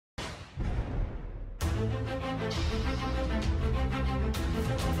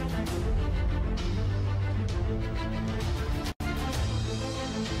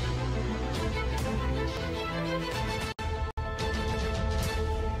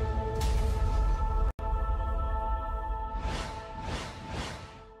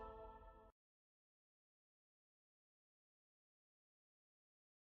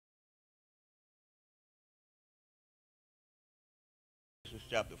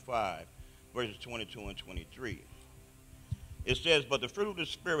Chapter 5, verses 22 and 23. It says, but the fruit of the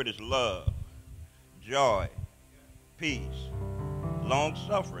Spirit is love, joy, peace,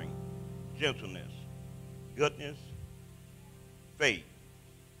 long-suffering, gentleness, goodness, faith,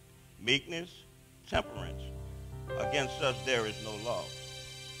 meekness, temperance. Against such there is no law.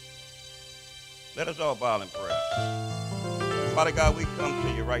 Let us all bow in prayer. Father God, we come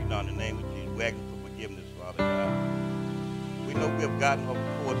to you right now in the name of Jesus. We ask for forgiveness, Father God. We know we have gotten off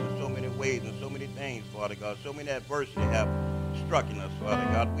course in so many ways and so many things, Father God. So many adversity have struck in us, Father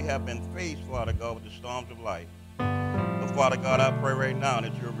God. We have been faced, Father God, with the storms of life. But Father God, I pray right now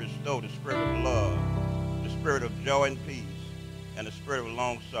that you'll restore the spirit of love, the spirit of joy and peace, and the spirit of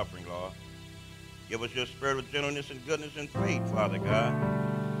long suffering, Lord. Give us your spirit of gentleness and goodness and faith, Father God,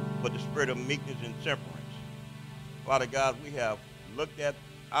 but the spirit of meekness and temperance. Father God, we have looked at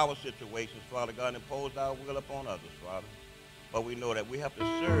our situations, Father God, and imposed our will upon others, Father. But we know that we have to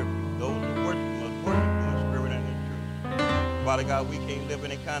serve you. Those who worship you must worship you in spirit and in truth. Father God, we can't live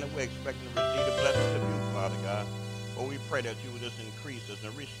any kind of way expecting to receive the blessings of you, Father God. But we pray that you will just increase us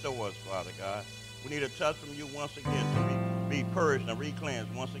and restore us, Father God. We need a touch from you once again to be purged and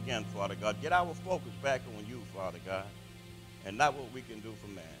re-cleansed once again, Father God. Get our focus back on you, Father God, and not what we can do for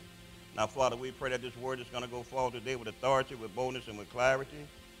man. Now, Father, we pray that this word is going to go forward today with authority, with boldness, and with clarity,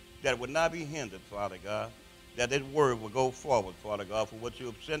 that it would not be hindered, Father God, that this word will go forward, Father God, for what you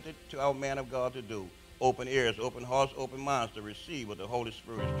have sent it to our man of God to do. Open ears, open hearts, open minds to receive what the Holy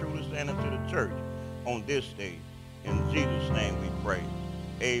Spirit is truly saying unto the church on this day. In Jesus' name we pray.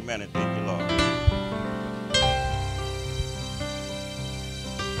 Amen, and thank you, Lord.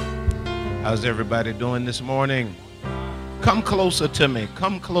 How's everybody doing this morning? Come closer to me.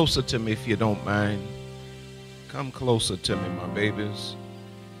 Come closer to me if you don't mind. Come closer to me, my babies.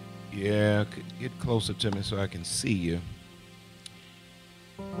 Yeah, get closer to me so I can see you.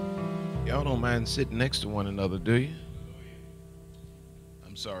 Y'all don't mind sitting next to one another, do you?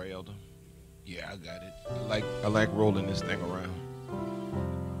 I'm sorry, Elder. Yeah, I got it. I like rolling this thing around.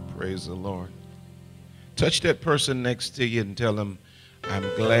 Praise the Lord. Touch that person next to you and tell them, I'm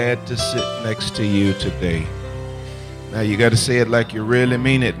glad to sit next to you today. Now you got to say it like you really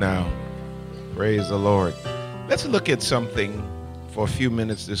mean it now. Praise the Lord. Let's look at something for a few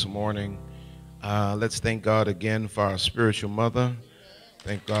minutes this morning. Let's thank God again for our spiritual mother.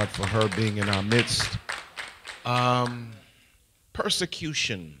 Thank God for her being in our midst.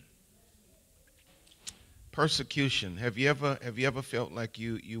 Persecution. Persecution. Have you ever felt like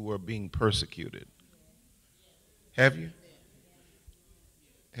you were being persecuted? Have you?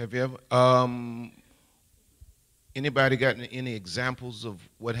 Have you ever? Anybody got any examples of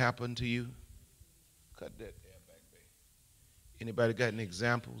what happened to you? Cut that there back, baby. Anybody got any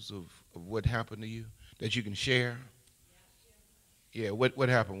examples of what happened to you that you can share? Yeah, what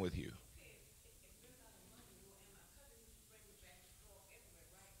happened with you?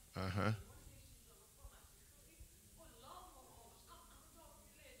 Uh-huh.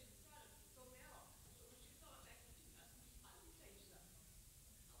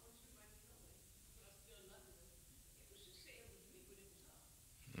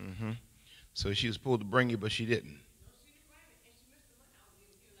 Mm-hmm. So she was supposed to bring you, but she didn't.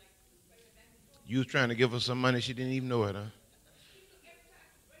 You was trying to give her some money, she didn't even know it, huh?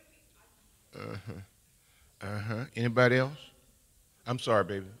 Uh-huh. Uh-huh. Anybody else? I'm sorry,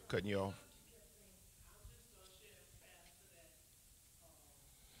 baby, cutting you off.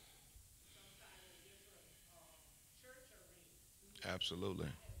 Absolutely.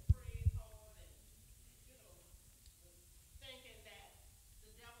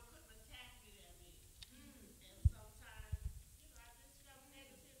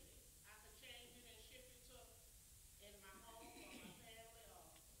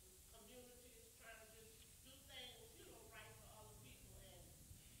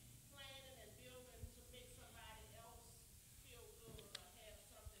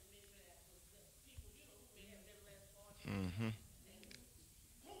 Mm-hmm.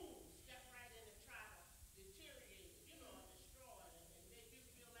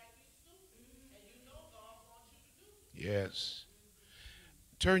 Yes.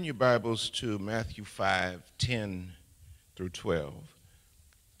 Turn your Bibles to Matthew 5:10 through 12.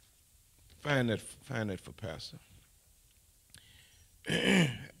 Find that for Pastor.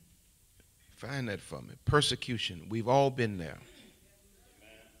 Find that for me. Persecution. We've all been there.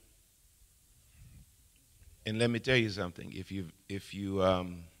 And let me tell you something. If you've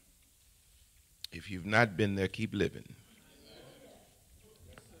not been there, keep living.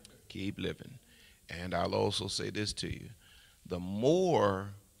 Keep living. And I'll also say this to you. The more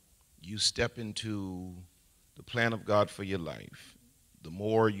you step into the plan of God for your life, the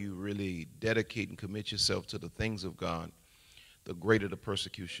more you really dedicate and commit yourself to the things of God, the greater the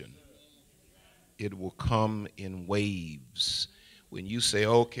persecution. It will come in waves. When you say,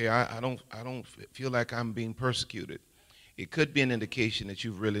 okay, I don't feel like I'm being persecuted, it could be an indication that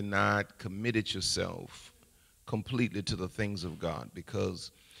you've really not committed yourself completely to the things of God.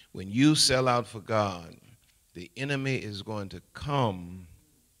 Because when you sell out for God, the enemy is going to come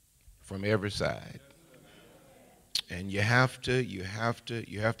from every side. And you have to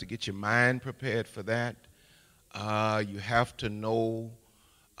get your mind prepared for that. You have to know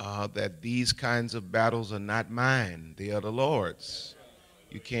that these kinds of battles are not mine; they are the Lord's.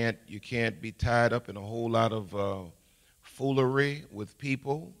 You can't be tied up in a whole lot of foolery with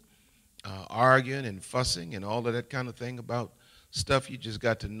people, arguing and fussing and all of that kind of thing about stuff. You just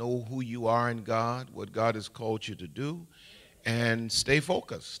got to know who you are in God, what God has called you to do, and stay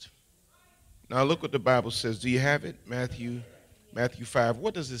focused. Now look what the Bible says. Do you have it? Matthew 5.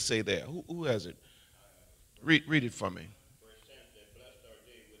 What does it say there? Who has it? Read it for me. Verse 10 said, "Blessed are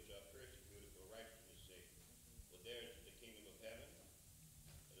they which are persecuted for righteousness' sake, for theirs is the kingdom of heaven."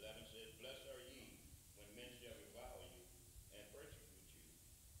 11 says, "Blessed are ye when men shall revile you and persecute you,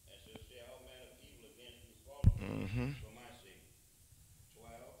 and shall say all manner of evil against you falsely for my sake."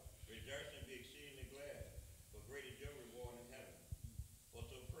 12, "Rejoice and be exceedingly glad, for great is your reward in heaven. For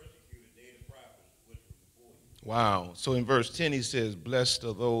so persecuted they the prophets which were before you." Wow. So in verse 10 he says, blessed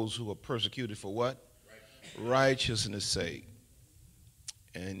are those who are persecuted for what? Righteousness' sake.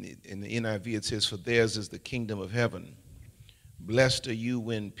 And in the NIV it says, for theirs is the kingdom of heaven. Blessed are you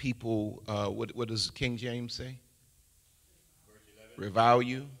when people, what does King James say? Revile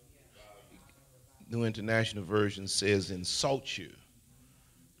you. New International Version says insult you.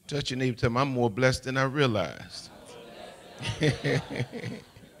 Touch your neighbor, tell them, I'm more blessed than I realized.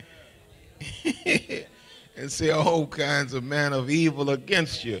 And say all kinds of manner of evil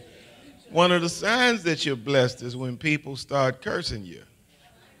against you. One of the signs that you're blessed is when people start cursing you.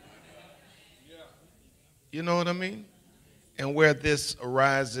 You know what I mean? And where this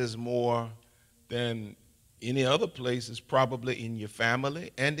arises more than any other place is probably in your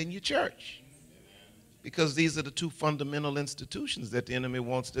family and in your church. Because these are the two fundamental institutions that the enemy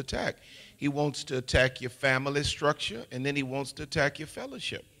wants to attack. He wants to attack your family structure, and then he wants to attack your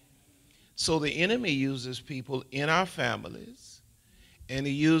fellowship. So the enemy uses people in our families, and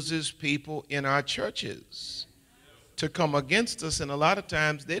he uses people in our churches to come against us, and a lot of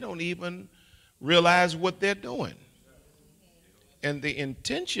times they don't even realize what they're doing. And the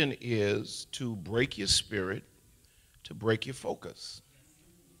intention is to break your spirit, to break your focus.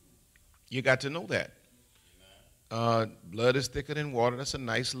 You got to know that. Blood is thicker than water. That's a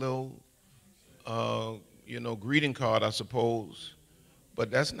nice little, greeting card, I suppose. But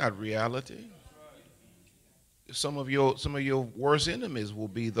that's not reality. Some of your worst enemies will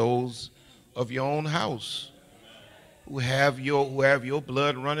be those of your own house who have your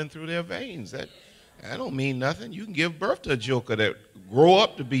blood running through their veins. That don't mean nothing. You can give birth to a joker that grow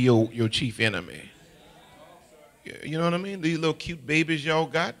up to be your chief enemy. You know what I mean? These little cute babies y'all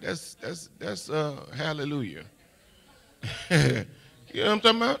got. That's hallelujah. You know what I'm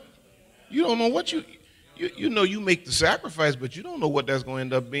talking about? You don't know what you know you make the sacrifice, but you don't know what that's going to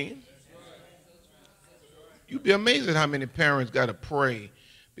end up being. You'd be amazed at how many parents got to pray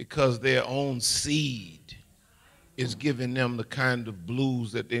because their own seed is giving them the kind of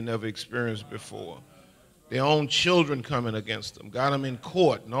blues that they never experienced before. Their own children coming against them, got them in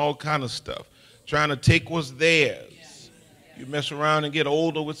court and all kind of stuff, trying to take what's theirs. You mess around and get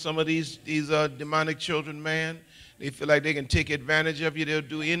older with some of these demonic children, man. They feel like they can take advantage of you. They'll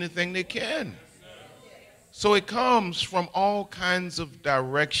do anything they can. So it comes from all kinds of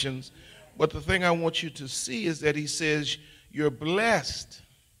directions. But the thing I want you to see is that he says, you're blessed.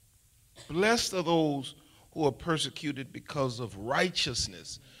 Blessed are those who are persecuted because of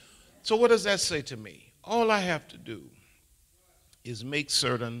righteousness. So what does that say to me? All I have to do is make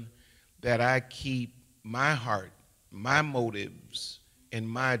certain that I keep my heart, my motives, and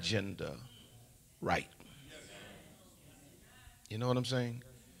my agenda right. You know what I'm saying?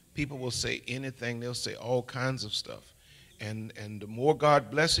 People will say anything. They'll say all kinds of stuff. And the more God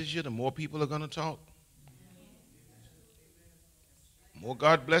blesses you, the more people are going to talk. more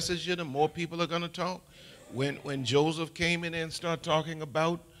God blesses you, the more people are going to talk. When Joseph came in and started talking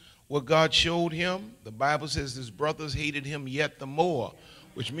about what God showed him, the Bible says his brothers hated him yet the more,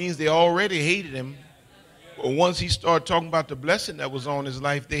 which means they already hated him. But once he started talking about the blessing that was on his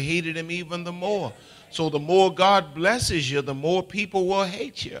life, they hated him even the more. So the more God blesses you, the more people will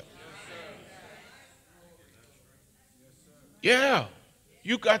hate you. Yeah,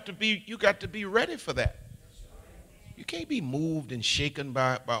 you got to be ready for that. You can't be moved and shaken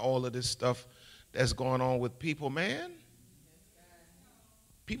by all of this stuff that's going on with people, man.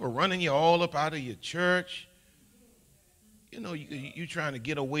 People running you all up out of your church. You know, you trying to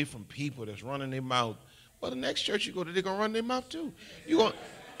get away from people that's running their mouth. Well, the next church you go to, they're going to run their mouth too. You going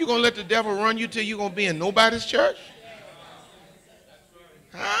to let the devil run you till you're going to be in nobody's church?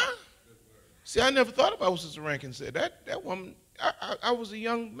 Huh? See, I never thought about what Sister Rankin said. That woman, I was a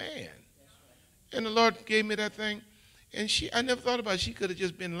young man. And the Lord gave me that thing. And I never thought about it. She could have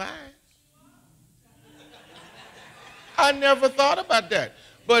just been lying. I never thought about that.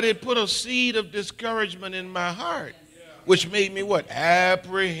 But it put a seed of discouragement in my heart, which made me what?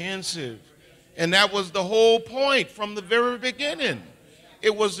 Apprehensive. And that was the whole point from the very beginning.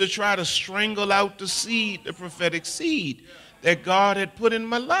 It was to try to strangle out the seed, the prophetic seed that God had put in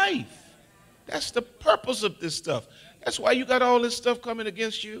my life. That's the purpose of this stuff. That's why you got all this stuff coming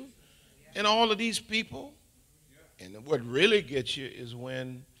against you and all of these people. And what really gets you is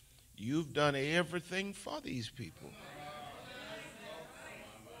when you've done everything for these people.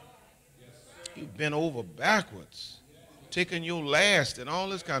 You've been over backwards, taken your last and all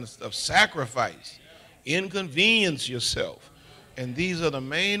this kind of stuff, sacrifice, inconvenience yourself. And these are the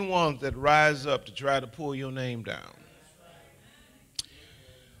main ones that rise up to try to pull your name down.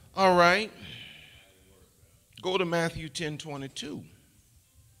 All right. Go to Matthew 10:22.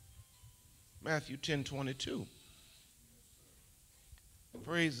 Matthew 10:22.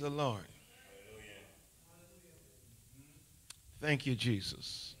 Praise the Lord. Thank you,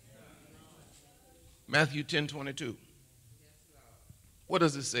 Jesus. Matthew 10:22. What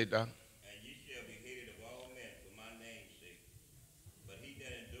does it say, Doc? And ye shall be hated of all men for my name's sake, but he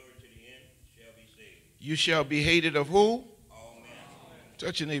that endureth to the end shall be saved. You shall be hated of who? All men.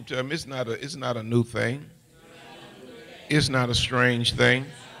 Touch your neighbor, tell him it's not a new thing. It's not a strange thing.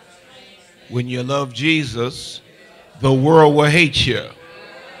 When you love Jesus, the world will hate you.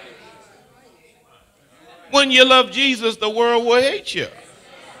 When you love Jesus, the world will hate you.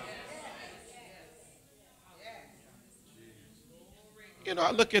 You know,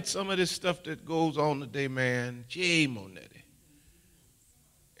 I look at some of this stuff that goes on today, man. Jay Monetti.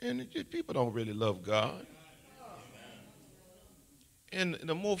 And people don't really love God. And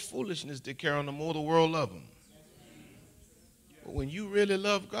the more foolishness they carry on, the more the world loves them. But when you really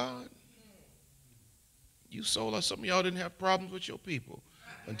love God, you saw like some of y'all didn't have problems with your people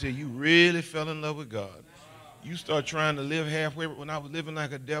until you really fell in love with God. You start trying to live halfway. When I was living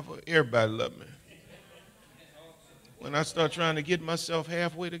like a devil, everybody loved me. When I start trying to get myself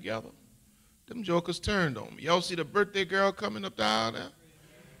halfway together, them jokers turned on me. Y'all see the birthday girl coming up down there?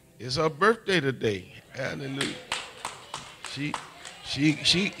 It's her birthday today. Hallelujah.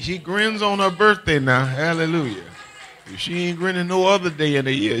 She grins on her birthday now. Hallelujah. If she ain't grinning no other day in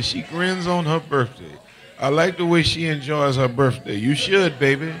the year, she grins on her birthday. I like the way she enjoys her birthday. You should,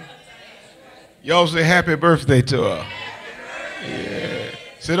 baby. Y'all say happy birthday to her. Yeah.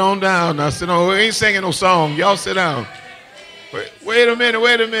 Sit on down now. Sit on. We ain't singing no song. Y'all sit down. Wait a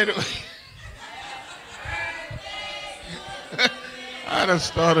minute. I done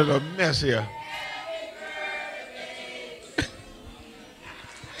started a mess here.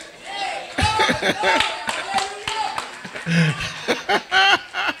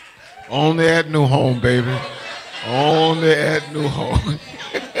 Only at New Home, baby. Only at New Home.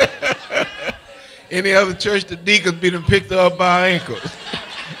 Any other church, the deacons be done picked her up by ankles.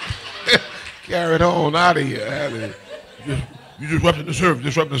 Carried on out of here. You disrupted the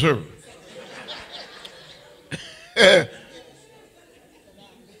service.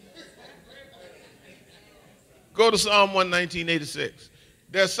 Go to Psalm 119:86.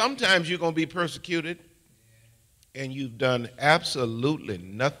 There's sometimes you're going to be persecuted and you've done absolutely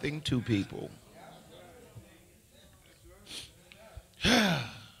nothing to people.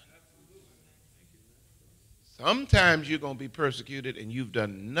 Sometimes you're going to be persecuted and you've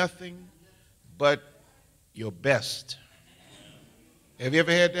done nothing but your best. Have you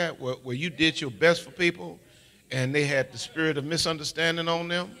ever had that where you did your best for people and they had the spirit of misunderstanding on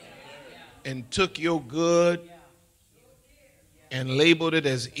them and took your good and labeled it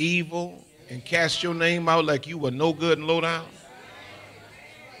as evil and cast your name out like you were no good and low down?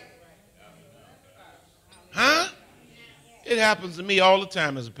 Huh? It happens to me all the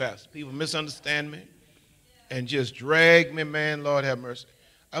time as a pastor. People misunderstand me and just drag me, man. Lord have mercy.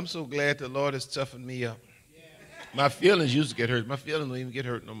 I'm so glad the Lord has toughened me up. My feelings used to get hurt. My feelings don't even get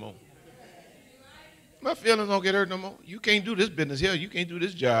hurt no more. My feelings don't get hurt no more. You can't do this business here. You can't do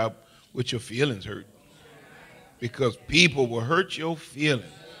this job with your feelings hurt. Because people will hurt your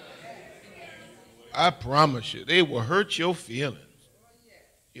feelings. I promise you, they will hurt your feelings.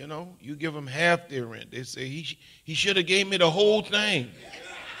 You know, you give them half their rent. They say, he should have gave me the whole thing.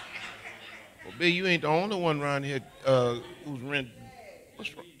 Well, baby, you ain't the only one around here who's rent.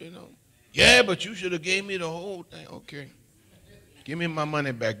 What's wrong, you know? Yeah, but you should have gave me the whole thing. Okay. Give me my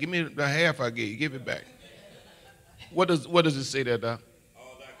money back. Give me the half I gave you. Give it back. What does it say there, Doc?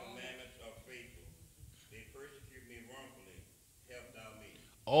 All thy commandments are faithful. They persecute me wrongfully. Help thou me.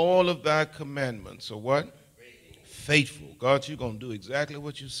 All of thy commandments are what? Faithful. God, you're going to do exactly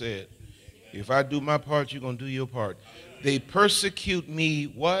what you said. If I do my part, you're going to do your part. They persecute me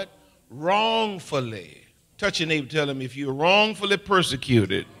what? Wrongfully. Touch your neighbor, tell him if you're wrongfully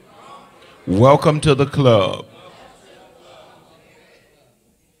persecuted, welcome to the club.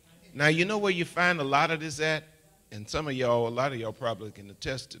 Now, you know where you find a lot of this at? And some of y'all, a lot of y'all probably can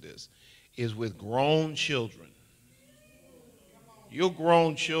attest to this, is with grown children. Your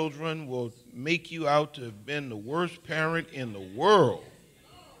grown children will make you out to have been the worst parent in the world.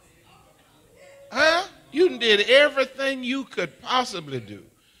 Huh? You did everything you could possibly do.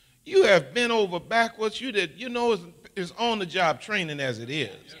 You have been over backwards. You did, you know, it's on-the-job training as it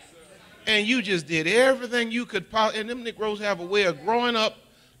is. And you just did everything you could possibly. And them Negroes have a way of growing up,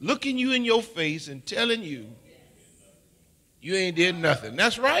 looking you in your face and telling you, you ain't did nothing.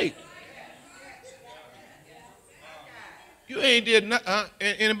 That's right. You ain't did nothing.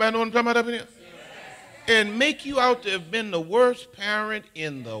 Anybody know what I'm talking about up in here? And make you out to have been the worst parent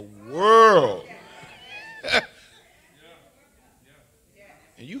in the world.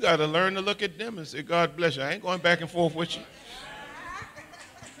 And you got to learn to look at them and say, God bless you. I ain't going back and forth with you.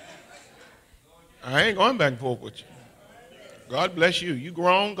 I ain't going back and forth with you. God bless you. You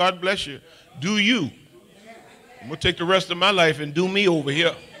grown, God bless you. Do you. I'm going to take the rest of my life and do me over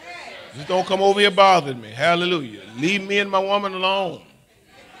here. Just don't come over here bothering me. Hallelujah. Leave me and my woman alone.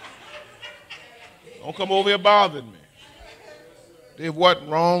 Don't come over here bothering me. They've what?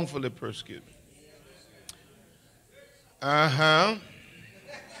 Wrongfully persecuted me.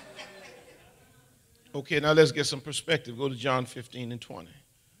 Okay, now let's get some perspective. Go to John 15 and 20.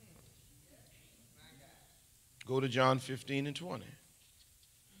 Go to John 15 and 20.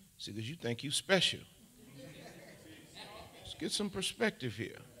 See, because you think you special. Let's get some perspective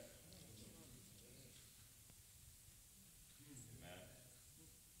here.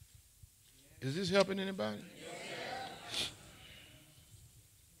 Is this helping anybody?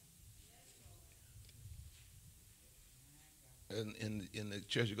 In the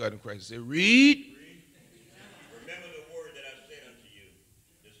Church of God in Christ, it say, read. Remember the word that I said unto you.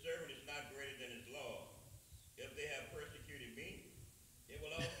 The servant is not greater than his Lord. If they have persecuted me, they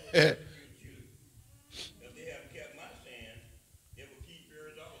will also persecute you. If they have kept my saying, they will keep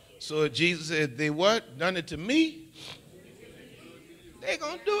yours also. So Jesus said, they what? Done it to me? They're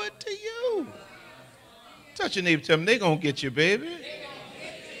going to do it to you. Touch your neighbor, tell them they're going to get you, baby.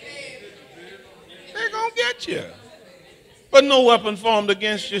 They're going to get you. But no weapon formed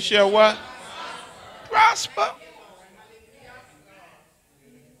against you shall what? Prosper.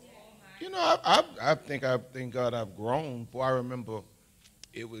 You know, I think God I've grown. Boy, I remember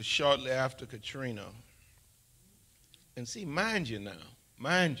it was shortly after Katrina. And see, mind you,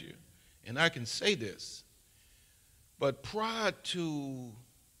 and I can say this, but prior to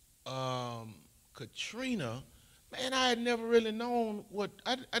Katrina, man, I had never really known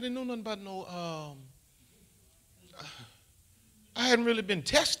I didn't know nothing about no, I hadn't really been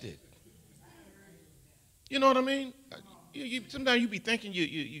tested. You know what I mean? Sometimes you be thinking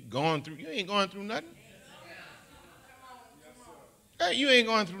you going through, you ain't going through nothing. Hey, you ain't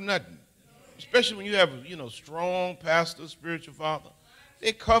going through nothing. Especially when you have a strong pastor, spiritual father.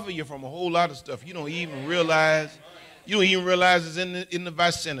 They cover you from a whole lot of stuff. You don't even realize it's in the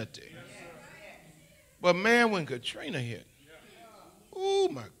vicinity. But man, when Katrina hit, oh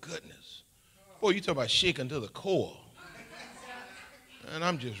my goodness. Boy, you talk about shaking to the core. And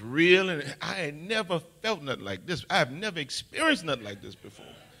I'm just reeling. I had never felt nothing like this. I have never experienced nothing like this before.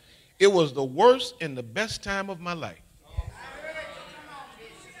 It was the worst and the best time of my life.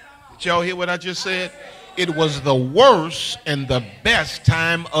 Did y'all hear what I just said? It was the worst and the best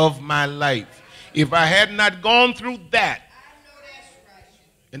time of my life. If I had not gone through that,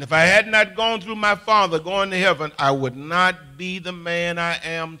 and if I had not gone through my Father going to heaven, I would not be the man I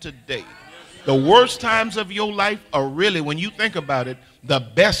am today. The worst times of your life are really, when you think about it, the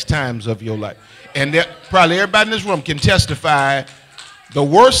best times of your life. And probably everybody in this room can testify, the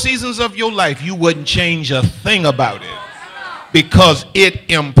worst seasons of your life, you wouldn't change a thing about it, because it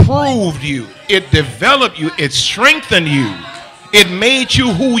improved you, it developed you, it strengthened you, it made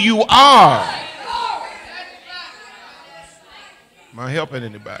you who you are. Am I helping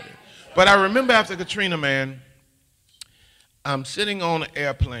anybody? But I remember after Katrina, man, I'm sitting on an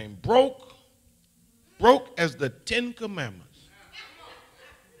airplane, broke as the Ten Commandments.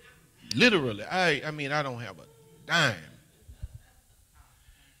 Literally, I mean, I don't have a dime.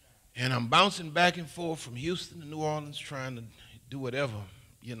 And I'm bouncing back and forth from Houston to New Orleans trying to do whatever,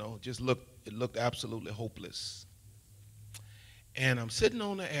 you know, it looked absolutely hopeless. And I'm sitting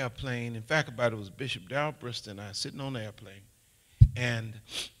on the airplane. In fact, it was Bishop Darrell Bristol and I sitting on the airplane. And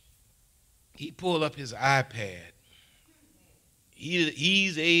he pulled up his iPad.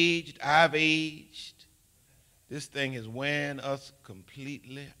 He's aged, I've aged. This thing is wearing us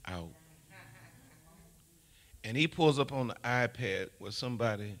completely out. And he pulls up on the iPad where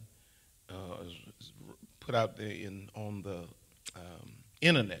somebody put out there on the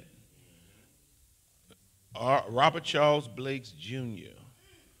internet. Robert Charles Blakes Jr.,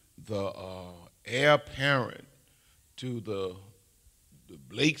 the heir apparent to the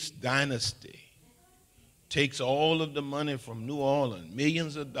Blakes dynasty, takes all of the money from New Orleans,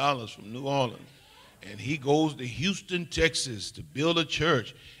 millions of dollars from New Orleans, and he goes to Houston, Texas to build a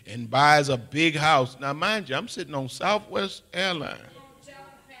church and buys a big house. Now, mind you, I'm sitting on Southwest Airlines.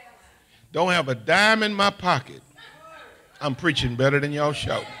 Don't have a dime in my pocket. I'm preaching better than y'all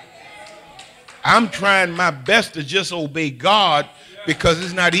shouting. I'm trying my best to just obey God, because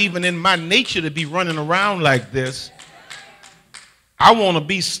it's not even in my nature to be running around like this. I want to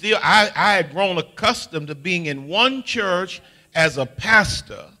be still. I had grown accustomed to being in one church as a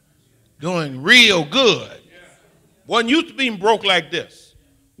pastor, doing real good. Wasn't used to being broke like this,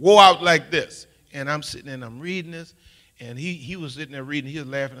 wore out like this. And I'm sitting there and I'm reading this, and he was sitting there reading, he was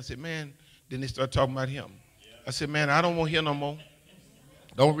laughing. I said, man, then they started talking about him. I said, man, I don't want to hear no more.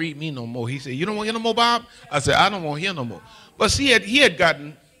 Don't read me no more. He said, you don't want to hear no more, Bob? I said, I don't want to hear no more. But see, he had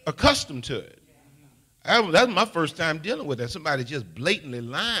gotten accustomed to it. That was my first time dealing with that. Somebody just blatantly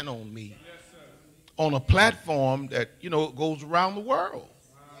lying on me on a platform that, you know, goes around the world.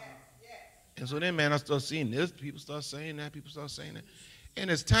 And so then, man, I started seeing this. People start saying that. People start saying that. And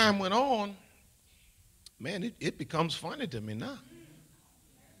as time went on, man, it becomes funny to me now.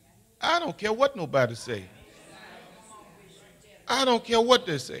 I don't care what nobody say. I don't care what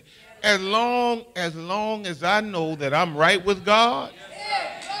they say. As long as I know that I'm right with God,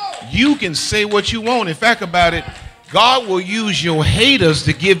 you can say what you want. In fact, about it, God will use your haters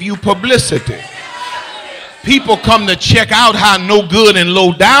to give you publicity. People come to check out how no good and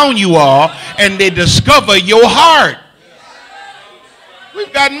low down you are, and they discover your heart.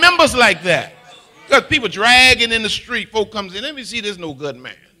 We've got members like that. Because people dragging in the street, folk comes in, let me see this no good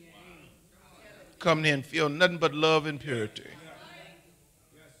man. Come in and feel nothing but love and purity.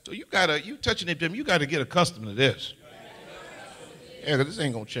 So you touching them, you gotta get accustomed to this. Yeah, because this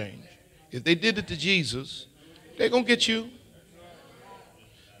ain't gonna change. If they did it to Jesus, they're gonna get you.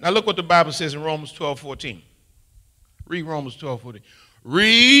 Now look what the Bible says in Romans 12:14. Read Romans 12:14.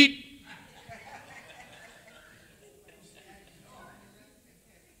 Read.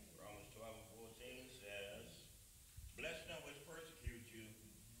 Romans 12:14 says, bless them which persecute you,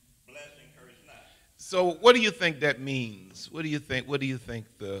 bless and curse not. So what do you think that means? What do you think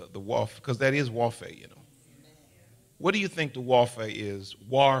the warfare, because that is warfare, you know. What do you think the warfare is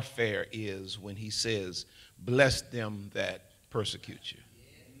when he says, bless them that persecute you?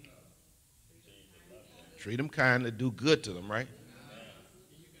 Treat them kindly, do good to them, right?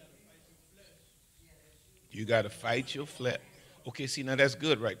 You got to fight your flesh. Okay, see, now that's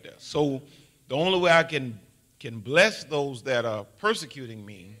good right there. So the only way I can bless those that are persecuting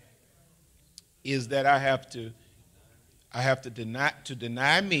me is that I have to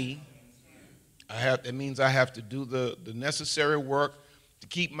deny me. That means I have to do the necessary work to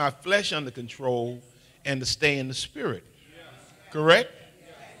keep my flesh under control and to stay in the spirit. Correct?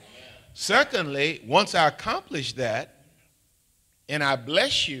 Secondly, once I accomplish that and I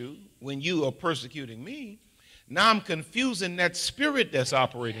bless you when you are persecuting me, now I'm confusing that spirit that's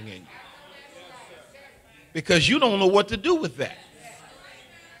operating in you. Because you don't know what to do with that.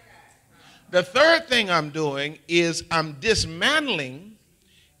 The third thing I'm doing is I'm dismantling.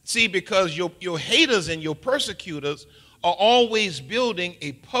 See, because your haters and your persecutors are always building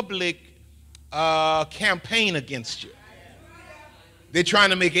a public campaign against you. They're trying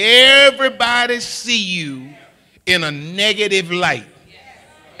to make everybody see you in a negative light.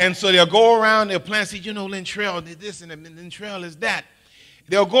 And so they'll go around, they'll plant seeds. You know, Lintrell did this and Lintrell is that.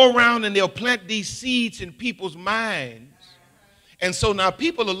 They'll go around and they'll plant these seeds in people's minds. And so now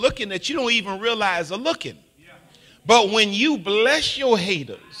people are looking that you don't even realize are looking. But when you bless your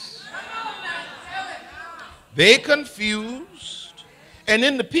haters, they're confused. And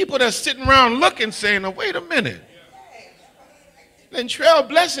then the people that's sitting around looking saying, oh, wait a minute. Lintrell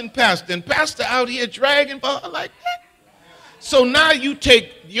blessing pastor and pastor out here dragging for her like that. So now you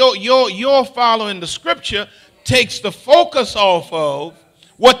take your following the scripture takes the focus off of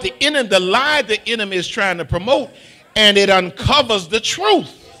what the enemy, the lie the enemy is trying to promote, and it uncovers the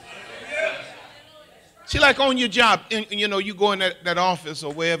truth. See, like on your job, and, you know, you go in that office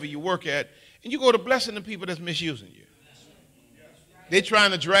or wherever you work at, and you go to blessing the people that's misusing you. They're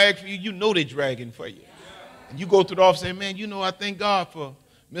trying to drag for you. You know they're dragging for you. And you go through the office and say, man, you know, I thank God for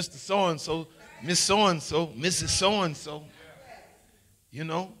Mr. So-and-so, Miss So-and-so, Mrs. So-and-so. You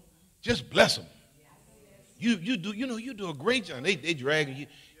know, just bless them. You do a great job. They dragging you.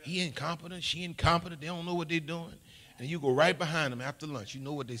 He incompetent, she incompetent. They don't know what they're doing. And you go right behind them after lunch. You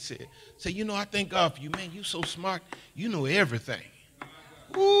know what they said. Say, you know, I thank God for you, man. You so smart. You know everything.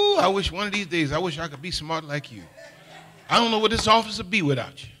 Ooh, I wish one of these days, I wish I could be smart like you. I don't know what this office would be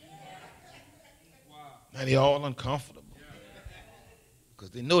without you. Now they're all uncomfortable because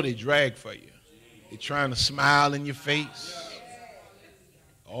they know they drag for you. They're trying to smile in your face,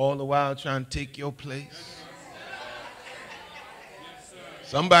 all the while trying to take your place.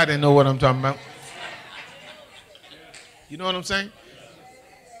 Somebody know what I'm talking about. You know what I'm saying?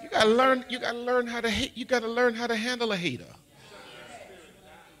 You gotta learn how to hate. You gotta learn how to handle a hater.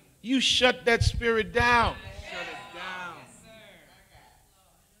 You shut that spirit down. Shut it down.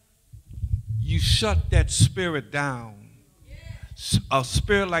 You shut that spirit down. A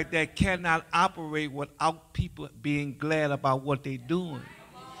spirit like that cannot operate without people being glad about what they're doing.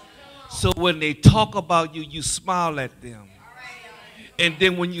 So when they talk about you, you smile at them. And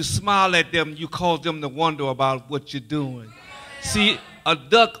then when you smile at them, you cause them to wonder about what you're doing. See, a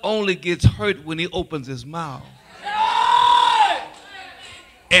duck only gets hurt when he opens his mouth.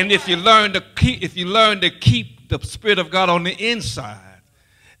 And if you learn to keep the Spirit of God on the inside,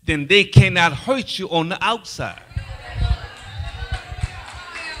 then they cannot hurt you on the outside.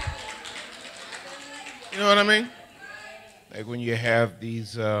 You know what I mean? Like when you have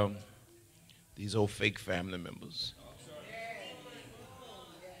these old fake family members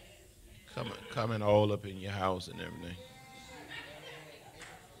coming all up in your house and everything.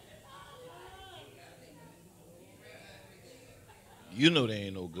 You know they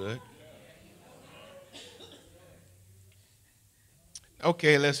ain't no good.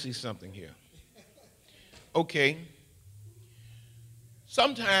 Okay, let's see something here. Okay.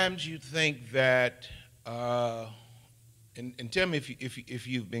 Sometimes you think that, and tell me if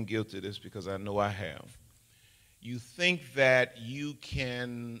you've been guilty of this, because I know I have. You think that you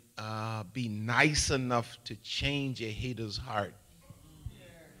can be nice enough to change a hater's heart.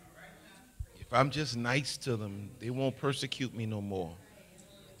 If I'm just nice to them, they won't persecute me no more.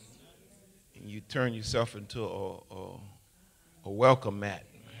 And you turn yourself into a welcome mat.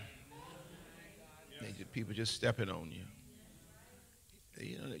 People just stepping on you.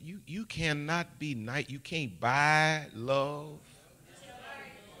 You know, you cannot be nice. You can't buy love.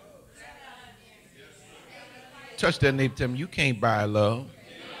 Touch that neighbor, tell me, you can't buy love.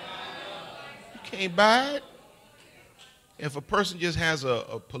 You can't buy it. If a person just has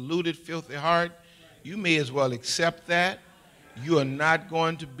a polluted, filthy heart, you may as well accept that. You are not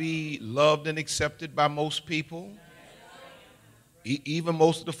going to be loved and accepted by most people. Even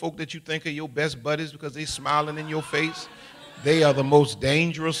most of the folk that you think are your best buddies because they're smiling in your face, they are the most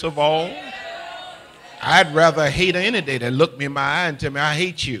dangerous of all. I'd rather a hater any day that look me in my eye and tell me I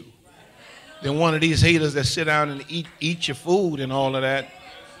hate you than one of these haters that sit down and eat your food and all of that,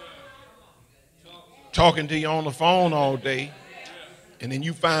 talking to you on the phone all day, and then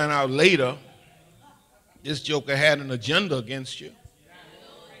you find out later this joker had an agenda against you.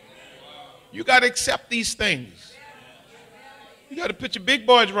 You got to accept these things. You got to put your big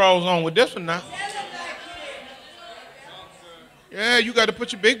boy drawers on with this one now. Yeah, you got to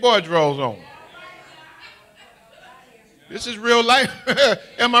put your big boy drawers on. This is real life.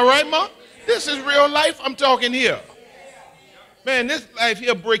 Am I right, Mom? This is real life I'm talking here. Man, this life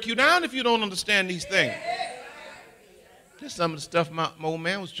here break you down if you don't understand these things. This is some of the stuff my old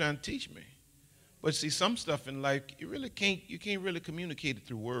man was trying to teach me. But see, some stuff in life, you can't really communicate it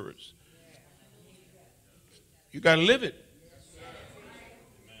through words. You got to live it.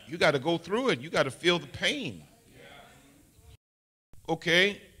 You got to go through it. You got to feel the pain.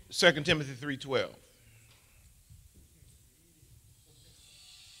 Okay, 2 Timothy 3:12.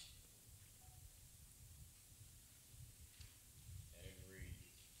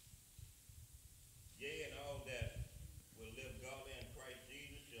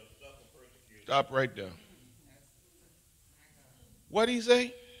 Stop right there. What did he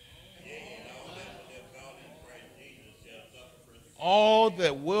say? All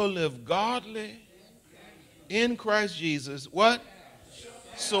that will live godly in Christ Jesus. What?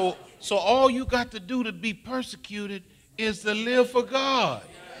 So all you got to do to be persecuted is to live for God.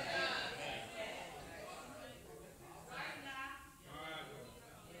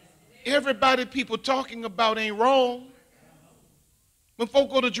 Everybody people talking about ain't wrong. When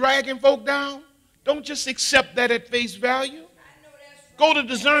folk go to dragging folk down, don't just accept that at face value. Go to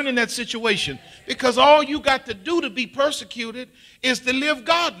discerning that situation, because all you got to do to be persecuted is to live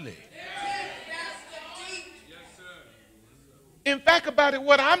godly. In fact, about it,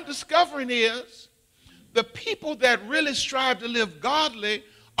 what I'm discovering is the people that really strive to live godly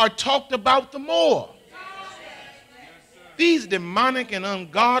are talked about the more. These demonic and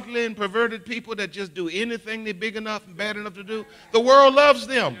ungodly and perverted people that just do anything they're big enough and bad enough to do, the world loves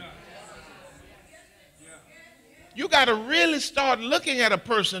them. You got to really start looking at a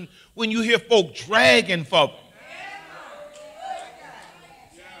person when you hear folk dragging folk.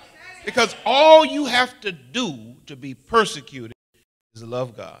 Because all you have to do to be persecuted is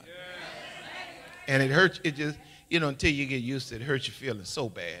love God. And it hurts, it just, until you get used to it, it hurts your feelings so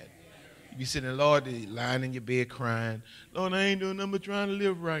bad. You be sitting there, Lord, lying in your bed crying, Lord, I ain't doing nothing but trying to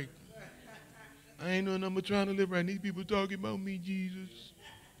live right. I ain't doing nothing but trying to live right. These people talking about me, Jesus.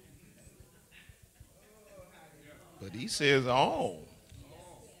 But he says all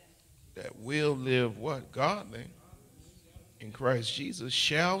that will live what? Godly in Christ Jesus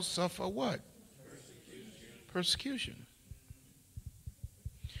shall suffer what? Persecution.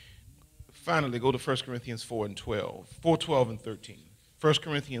 Finally, go to 1 Corinthians 4 and 12. 4, 12 and 13. 1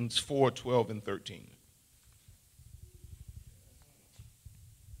 Corinthians 4, 12 and 13.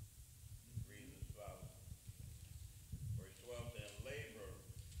 Verse 12 says, labor,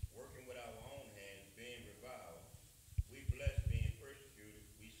 working with our own hands, being reviled. We bless, being persecuted,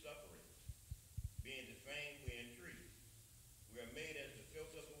 we suffer it. Being defamed, we entreat. We are made as the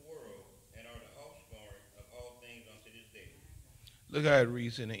filth of the world, and are the offspring of all things unto this day. Look how it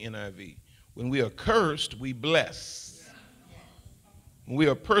reads in the NIV. When we are cursed, we bless. When we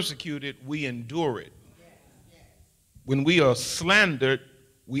are persecuted, we endure it. When we are slandered,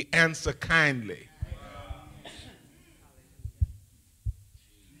 we answer kindly.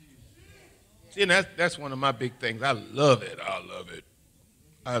 See, and that's one of my big things. I love it. I love it.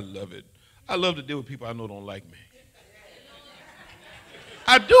 I love it. I love to deal with people I know don't like me.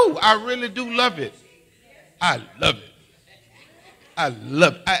 I do. I really do love it. I love it. I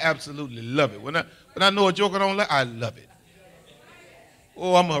love it. I absolutely love it. When I know a joker don't like, I love it.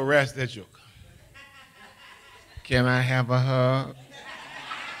 Oh, I'm going to harass that joker. Can I have a hug?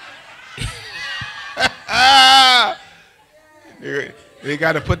 They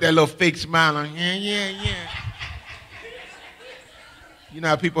got to put that little fake smile on. Yeah, yeah, yeah. You know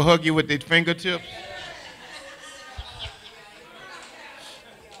how people hug you with their fingertips?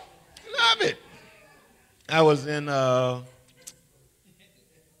 Love it. I was in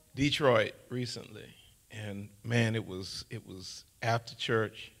Detroit recently, and man, it was after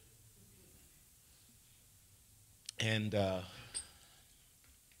church, and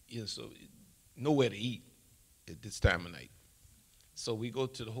so nowhere to eat at this time of night. So we go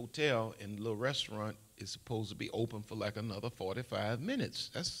to the hotel, and the little restaurant is supposed to be open for like another 45 minutes.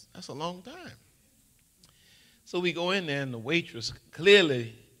 That's a long time. So we go in there, and the waitress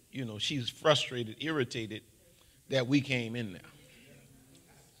clearly, she's frustrated, irritated that we came in there.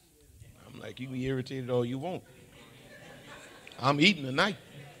 I'm like, you can be irritated all you want. I'm eating tonight.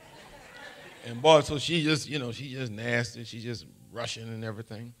 And boy, so she just, she just nasty. She just rushing and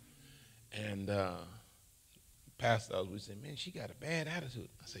everything. And pastor would say, man, she got a bad attitude.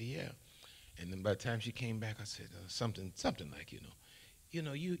 I said, yeah. And then by the time she came back, I said, something like,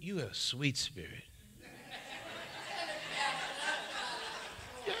 you have a sweet spirit.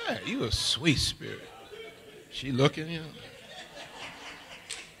 Yeah, you a sweet spirit. She looking,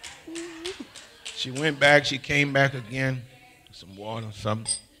 She went back, she came back again, some water,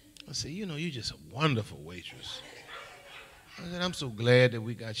 something. I said, you're just a wonderful waitress. I said, I'm so glad that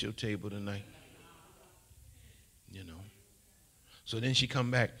we got your table tonight. So then she come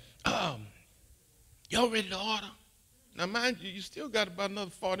back, y'all ready to order? Now, mind you, you still got about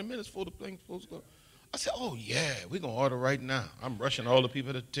another 40 minutes before the plane's supposed to go. I said, oh, yeah, we're going to order right now. I'm rushing all the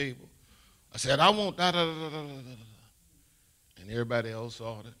people at the table. I said, I want da-da-da-da-da-da-da. And everybody else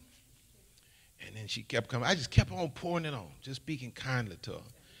ordered. And then she kept coming. I just kept on pouring it on, just speaking kindly to her.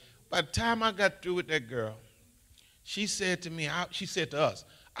 By the time I got through with that girl, she said to us,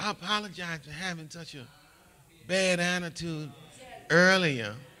 I apologize for having such a bad attitude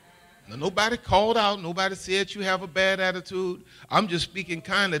earlier. Now, nobody called out. Nobody said you have a bad attitude. I'm just speaking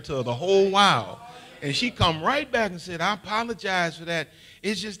kindly to her the whole while. And she come right back and said, I apologize for that.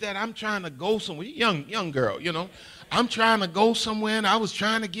 It's just that I'm trying to go somewhere. Young girl, you know. I'm trying to go somewhere, and I was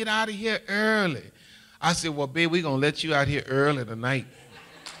trying to get out of here early. I said, well, babe, we're going to let you out here early tonight.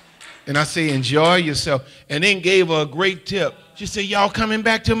 And I say, enjoy yourself. And then gave her a great tip. She said, y'all coming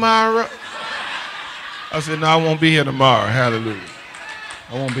back tomorrow? I said, no, I won't be here tomorrow. Hallelujah.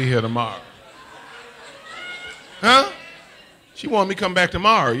 I won't be here tomorrow. Huh? She wanted me to come back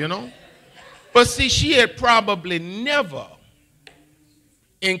tomorrow, you know. But see, she had probably never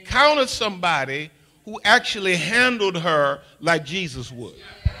encountered somebody who actually handled her like Jesus would.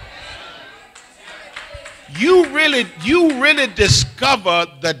 You really discover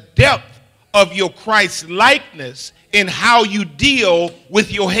the depth of your Christ likeness in how you deal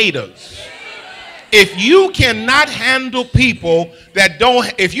with your haters. If you cannot handle people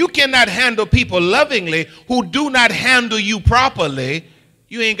if you cannot handle people lovingly who do not handle you properly,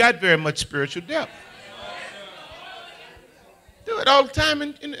 you ain't got very much spiritual depth. Do it all the time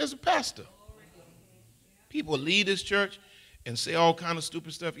as a pastor. People leave this church and say all kind of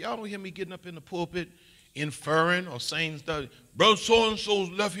stupid stuff. Y'all don't hear me getting up in the pulpit inferring or saying stuff. Brother so-and-so's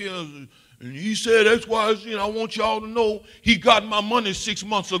left here and he said that's why, I want y'all to know he got my money 6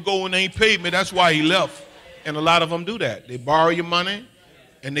 months ago and they ain't paid me. That's why he left. And a lot of them do that. They borrow your money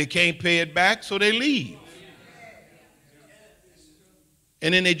and they can't pay it back, so they leave.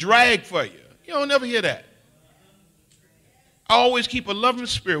 And then they drag for you. You don't never hear that. I always keep a loving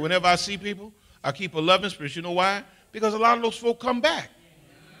spirit. Whenever I see people, I keep a loving spirit. You know why? Because a lot of those folk come back.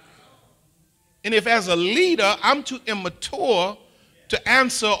 And if as a leader I'm too immature to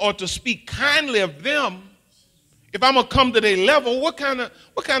answer or to speak kindly of them, if I'm going to come to their level, what kind of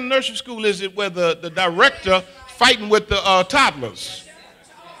nursery school is it where the director fighting with the toddlers?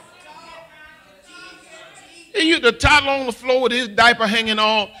 And the toddler on the floor with his diaper hanging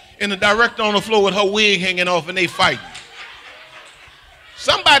off and the director on the floor with her wig hanging off and they fighting.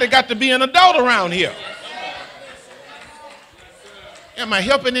 Somebody got to be an adult around here. Am I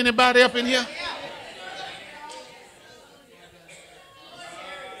helping anybody up in here?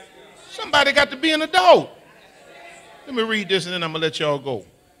 Somebody got to be an adult. Let me read this and then I'm going to let y'all go.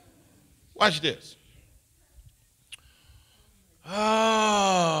 Watch this.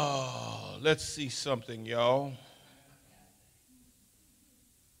 Oh, let's see something, y'all.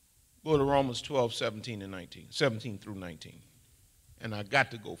 Go to Romans 12, 17 and 19. 17 through 19. And I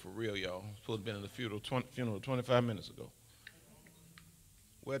got to go for real, y'all. Supposed to have been in the funeral 25 minutes ago.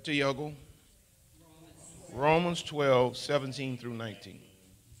 Where till y'all go? Romans 12, 17 through 19.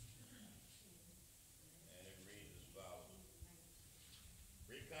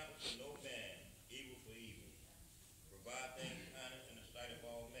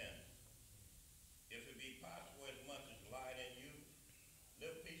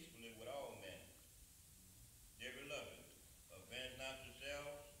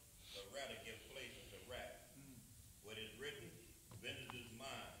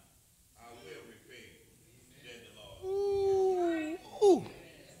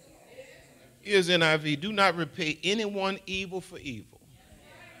 Here's NIV. Do not repay anyone evil for evil.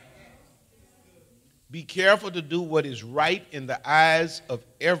 Be careful to do what is right in the eyes of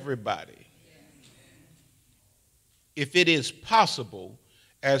everybody. If it is possible,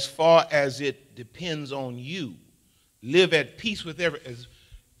 as far as it depends on you, live at peace with everyone.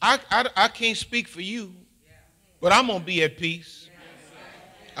 I can't speak for you, but I'm going to be at peace.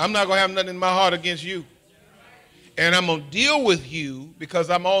 I'm not going to have nothing in my heart against you. And I'm going to deal with you because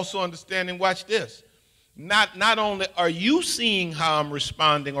I'm also understanding, watch this. Not only are you seeing how I'm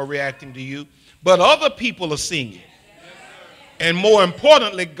responding or reacting to you, but other people are seeing it. And more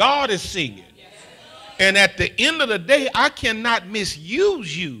importantly, God is seeing it. And at the end of the day, I cannot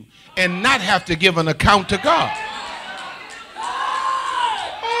misuse you and not have to give an account to God.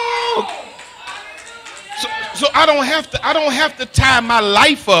 Oh. So I don't have to tie my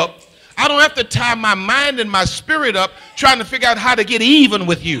life up. I don't have to tie my mind and my spirit up trying to figure out how to get even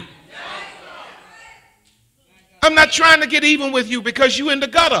with you. I'm not trying to get even with you because you're in the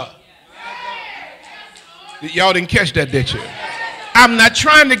gutter. Y'all didn't catch that, did you? I'm not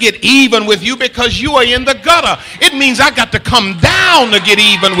trying to get even with you because you are in the gutter. It means I got to come down to get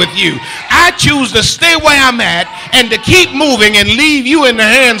even with you. I choose to stay where I'm at and to keep moving and leave you in the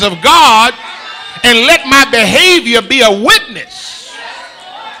hands of God and let my behavior be a witness.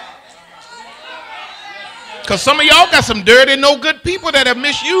 Because some of y'all got some dirty, no good people that have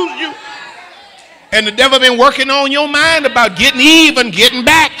misused you. And the devil been working on your mind about getting even, getting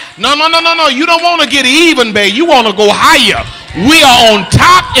back. No. You don't want to get even, babe. You want to go higher. We are on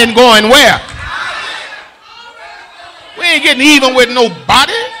top and going where? We ain't getting even with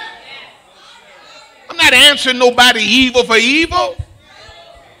nobody. I'm not answering nobody evil for evil.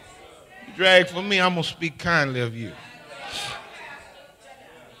 You drag for me, I'm going to speak kindly of you.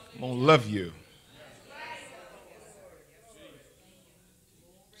 I'm going to love you.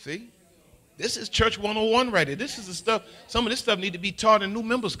 See? This is Church 101 right here. This is the stuff, some of this stuff need to be taught in new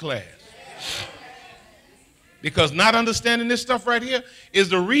members class. Because not understanding this stuff right here is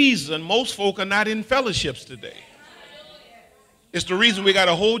the reason most folk are not in fellowships today. It's the reason we got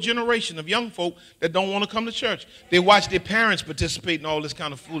a whole generation of young folk that don't want to come to church. They watch their parents participate in all this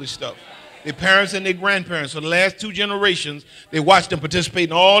kind of foolish stuff. Their parents and their grandparents, for the last 2 generations, they watch them participate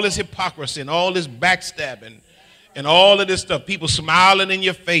in all this hypocrisy and all this backstabbing and all of this stuff. People smiling in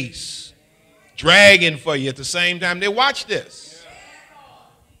your face, dragging for you at the same time. They watch this.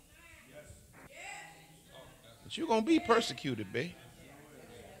 But you're going to be persecuted, babe.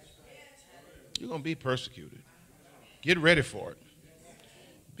 You're going to be persecuted. Get ready for it.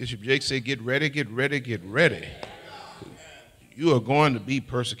 Bishop Jake said, get ready, get ready, get ready. You are going to be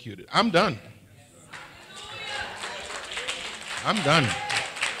persecuted. I'm done. I'm done.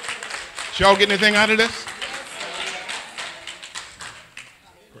 Did y'all get anything out of this?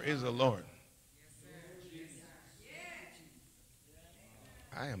 Praise the Lord.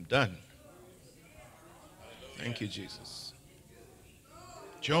 I am done. Thank you, Jesus.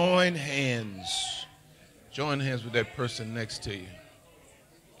 Join hands. Join hands with that person next to you.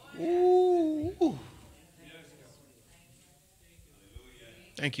 Ooh.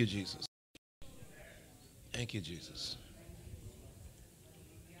 Thank you, Jesus. Thank you, Jesus.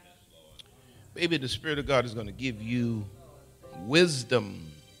 Baby, the Spirit of God is going to give you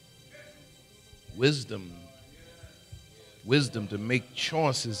wisdom. Wisdom. Wisdom to make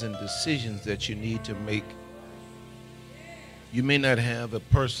choices and decisions that you need to make. You may not have a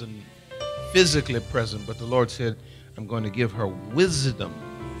person physically present, but the Lord said, I'm going to give her wisdom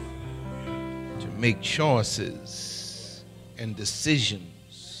to make choices and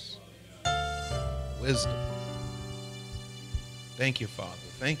decisions. Wisdom. Thank you, Father.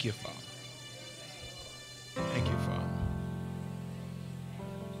 Thank you, Father. Thank you, Father.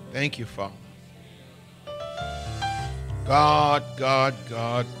 Thank you, Father. God, God,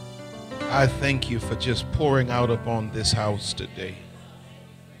 God, I thank you for just pouring out upon this house today.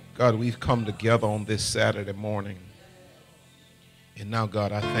 God, we've come together on this Saturday morning. And now,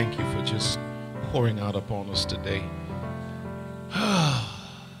 God, I thank you for just pouring out upon us today.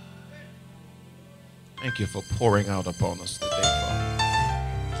 Thank you for pouring out upon us today, Father.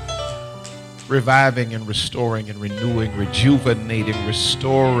 Reviving and restoring and renewing, rejuvenating,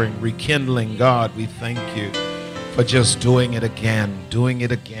 restoring, rekindling. God, we thank you for just doing it again, doing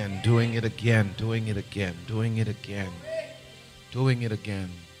it again, doing it again, doing it again, doing it again, doing it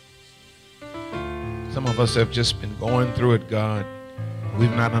again. Some of us have just been going through it, God.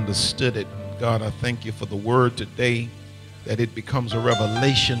 We've not understood it. God, I thank you for the word today, that it becomes a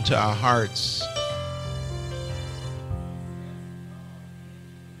revelation to our hearts.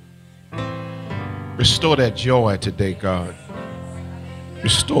 Restore that joy today, God.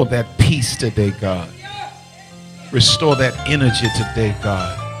 Restore that peace today, God. Restore that energy today,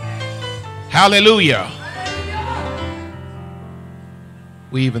 God. Hallelujah.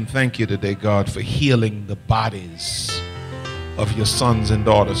 We even thank you today, God, for healing the bodies of your sons and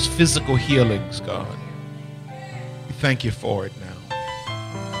daughters. Physical healings, God. We thank you for it now.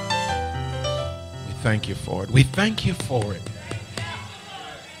 We thank you for it. We thank you for it.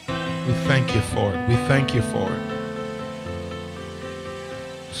 We thank you for it. We thank you for it.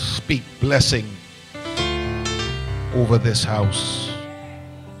 Speak blessing over this house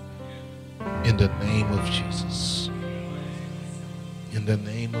in the name of Jesus. In the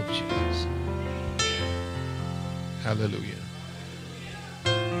name of Jesus. Hallelujah.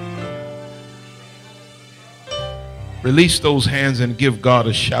 Release those hands and give God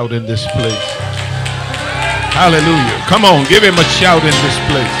a shout in this place. Hallelujah. Come on, give him a shout in this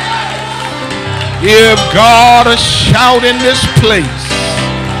place. Give God a shout in this place.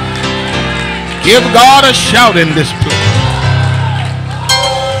 Give God a shout in this place.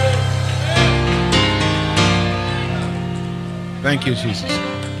 Thank you, Jesus.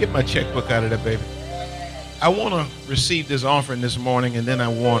 Get my checkbook out of there, baby. I want to receive this offering this morning, and then I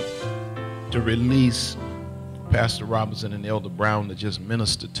want to release Pastor Robinson and Elder Brown to just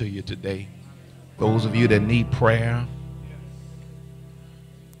minister to you today. Those of you that need prayer.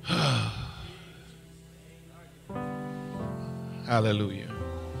 Hallelujah.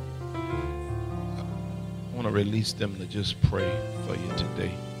 I want to release them to just pray for you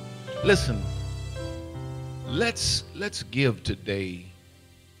today. Listen, Let's give today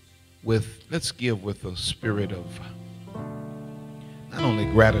with a spirit of not only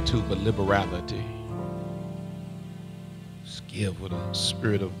gratitude but liberality. Let's give with a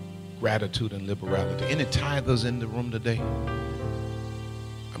spirit of gratitude and liberality. Any tithers in the room today?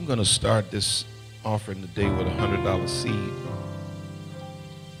 I'm going to start this offering today with a $100 seed.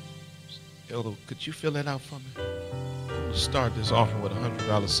 Elder, could you fill that out for me? I'm going to start this offering with a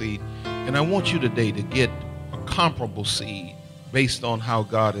 $100 seed. And I want you today to get a comparable seed based on how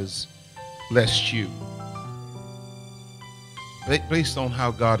God has blessed you. Based on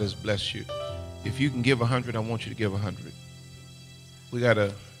how God has blessed you. If you can give 100, I want you to give 100. We got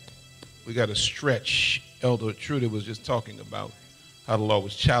to stretch. Elder Trudy was just talking about how the Lord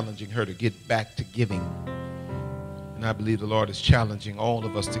was challenging her to get back to giving. And I believe the Lord is challenging all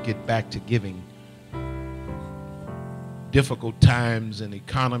of us to get back to giving. Difficult times in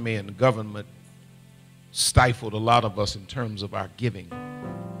economy and government stifled a lot of us in terms of our giving.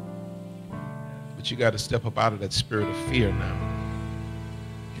 But you got to step up out of that spirit of fear now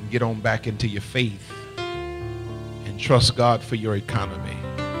and get on back into your faith and trust God for your economy.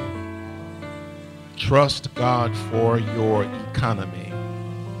 Trust God for your economy.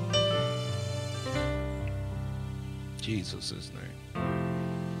 Jesus' name.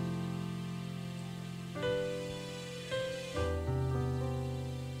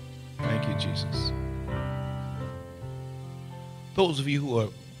 Thank you, Jesus. Those of you who are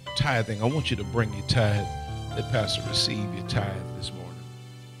tithing, I want you to bring your tithe. Let Pastor receive your tithe this morning.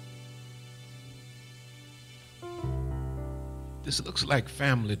 This looks like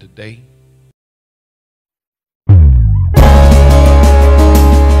family today.